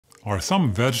Are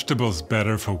some vegetables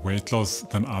better for weight loss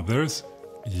than others?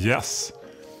 Yes.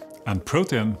 And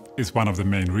protein is one of the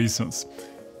main reasons.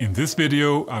 In this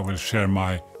video, I will share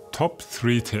my top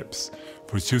 3 tips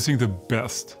for choosing the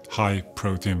best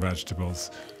high-protein vegetables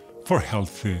for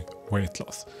healthy weight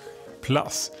loss.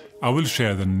 Plus, I will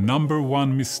share the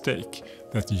 #1 mistake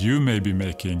that you may be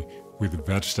making with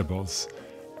vegetables.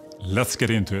 Let's get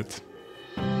into it.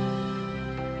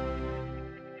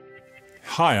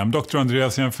 Hi, I'm Dr.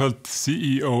 Andreas Jenfeldt,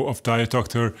 CEO of Diet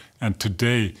Doctor, and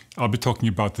today I'll be talking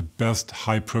about the best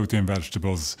high-protein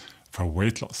vegetables for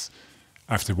weight loss.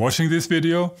 After watching this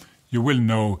video, you will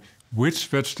know which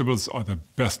vegetables are the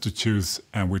best to choose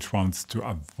and which ones to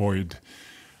avoid.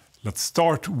 Let's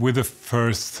start with the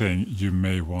first thing you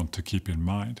may want to keep in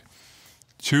mind.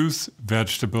 Choose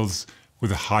vegetables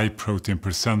with a high protein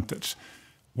percentage.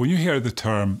 When you hear the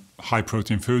term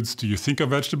high-protein foods, do you think of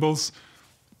vegetables?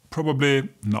 Probably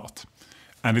not.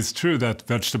 And it's true that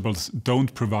vegetables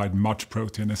don't provide much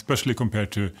protein, especially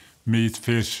compared to meat,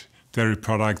 fish, dairy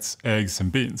products, eggs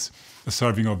and beans. A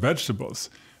serving of vegetables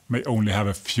may only have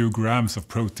a few grams of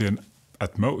protein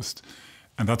at most.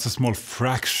 And that's a small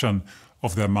fraction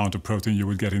of the amount of protein you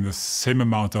would get in the same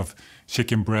amount of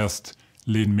chicken breast,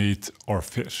 lean meat or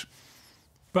fish.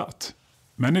 But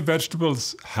many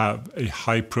vegetables have a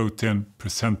high protein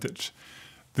percentage.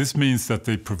 This means that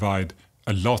they provide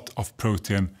a lot of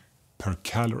protein per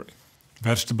calorie.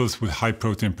 Vegetables with high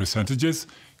protein percentages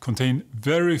contain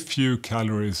very few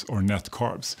calories or net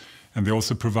carbs, and they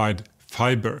also provide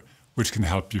fiber, which can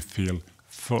help you feel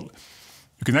full.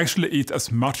 You can actually eat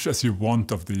as much as you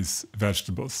want of these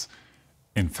vegetables.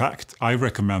 In fact, I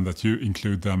recommend that you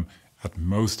include them at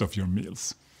most of your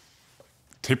meals.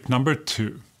 Tip number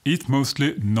 2. Eat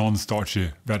mostly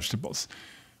non-starchy vegetables.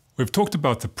 We've talked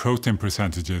about the protein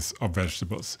percentages of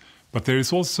vegetables, but there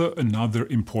is also another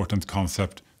important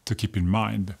concept to keep in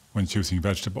mind when choosing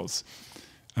vegetables,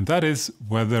 and that is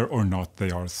whether or not they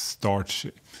are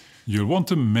starchy. You'll want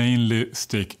to mainly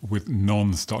stick with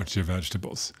non-starchy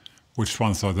vegetables. Which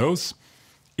ones are those?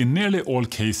 In nearly all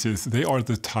cases, they are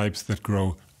the types that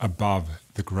grow above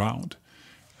the ground.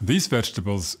 These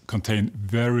vegetables contain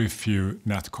very few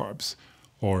net carbs,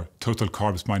 or total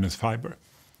carbs minus fiber.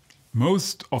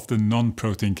 Most of the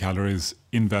non-protein calories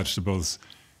in vegetables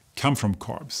come from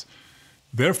carbs.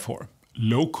 Therefore,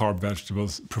 low-carb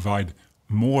vegetables provide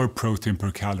more protein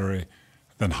per calorie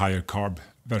than higher-carb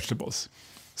vegetables.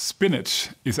 Spinach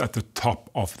is at the top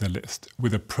of the list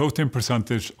with a protein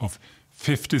percentage of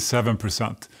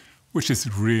 57%, which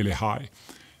is really high.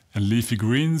 And leafy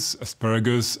greens,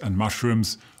 asparagus and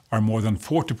mushrooms are more than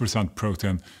 40%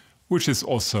 protein, which is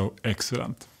also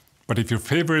excellent. But if your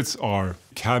favorites are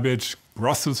cabbage,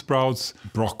 Brussels sprouts,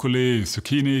 broccoli,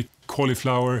 zucchini,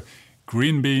 cauliflower,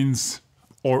 green beans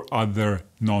or other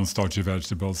non-starchy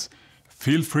vegetables,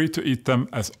 feel free to eat them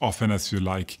as often as you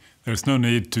like. There's no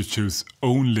need to choose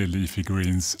only leafy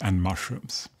greens and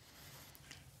mushrooms.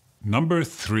 Number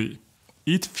 3.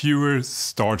 Eat fewer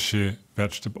starchy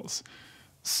vegetables.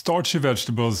 Starchy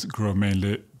vegetables grow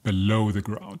mainly below the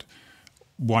ground.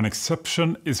 One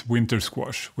exception is winter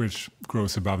squash, which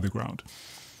grows above the ground.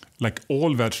 Like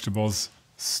all vegetables,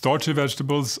 starchy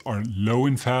vegetables are low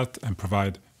in fat and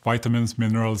provide vitamins,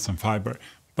 minerals and fiber,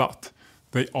 but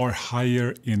they are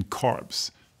higher in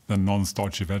carbs than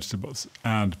non-starchy vegetables.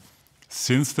 And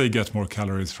since they get more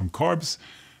calories from carbs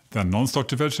than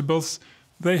non-starchy vegetables,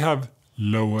 they have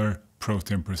lower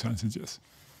protein percentages.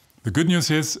 The good news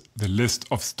is the list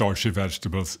of starchy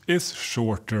vegetables is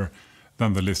shorter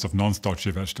than the list of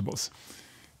non-starchy vegetables.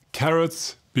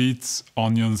 Carrots, beets,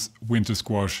 onions, winter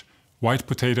squash, white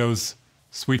potatoes,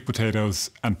 sweet potatoes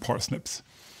and parsnips.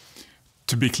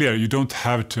 To be clear, you don't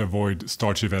have to avoid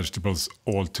starchy vegetables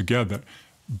altogether,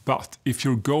 but if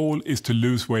your goal is to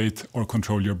lose weight or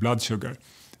control your blood sugar,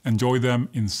 enjoy them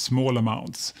in small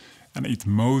amounts and eat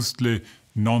mostly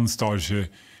non-starchy,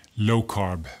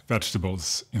 low-carb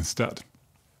vegetables instead.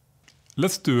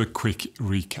 Let's do a quick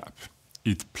recap.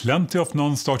 Eat plenty of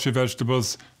non-starchy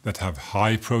vegetables that have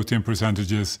high protein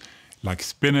percentages like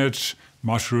spinach,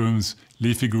 mushrooms,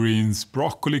 leafy greens,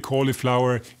 broccoli,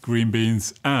 cauliflower, green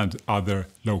beans and other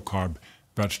low-carb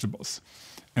vegetables.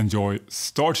 Enjoy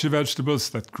starchy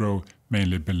vegetables that grow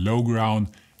mainly below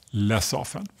ground less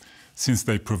often, since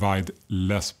they provide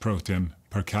less protein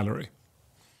per calorie.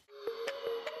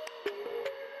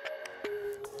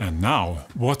 And now,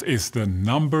 what is the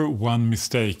 #1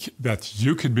 mistake that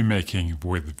you could be making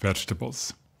with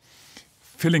vegetables?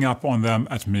 Filling up on them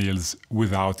at meals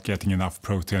without getting enough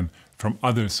protein from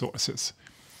other sources.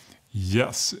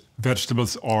 Yes,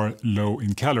 vegetables are low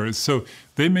in calories, so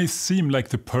they may seem like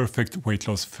the perfect weight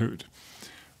loss food.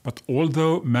 But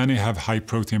although many have high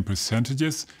protein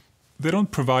percentages, they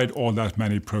don't provide all that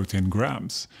many protein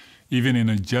grams, even in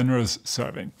a generous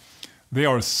serving. They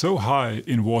are so high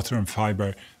in water and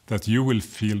fiber that you will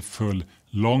feel full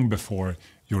long before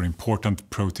your important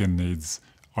protein needs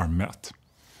are met.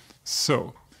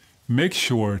 So, make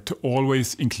sure to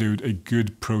always include a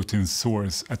good protein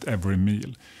source at every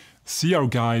meal. See our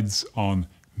guides on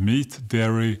meat,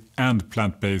 dairy, and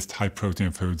plant-based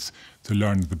high-protein foods to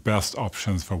learn the best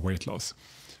options for weight loss.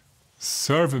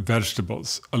 Serve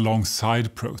vegetables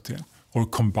alongside protein or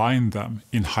combine them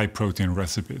in high-protein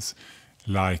recipes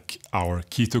like our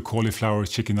keto cauliflower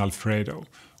chicken alfredo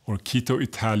or keto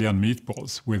Italian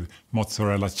meatballs with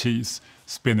mozzarella cheese,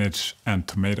 spinach, and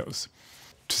tomatoes.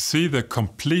 To see the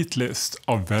complete list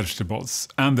of vegetables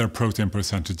and their protein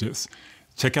percentages,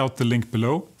 check out the link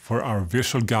below for our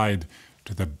visual guide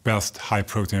to the best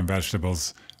high-protein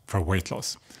vegetables for weight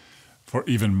loss. For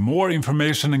even more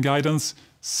information and guidance,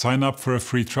 sign up for a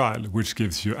free trial, which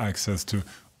gives you access to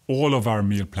all of our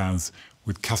meal plans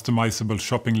with customizable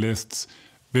shopping lists,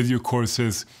 video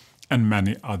courses, and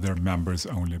many other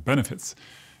members-only benefits.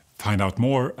 Find out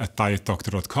more at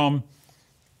dietdoctor.com.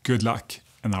 Good luck,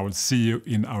 and I will see you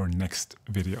in our next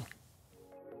video.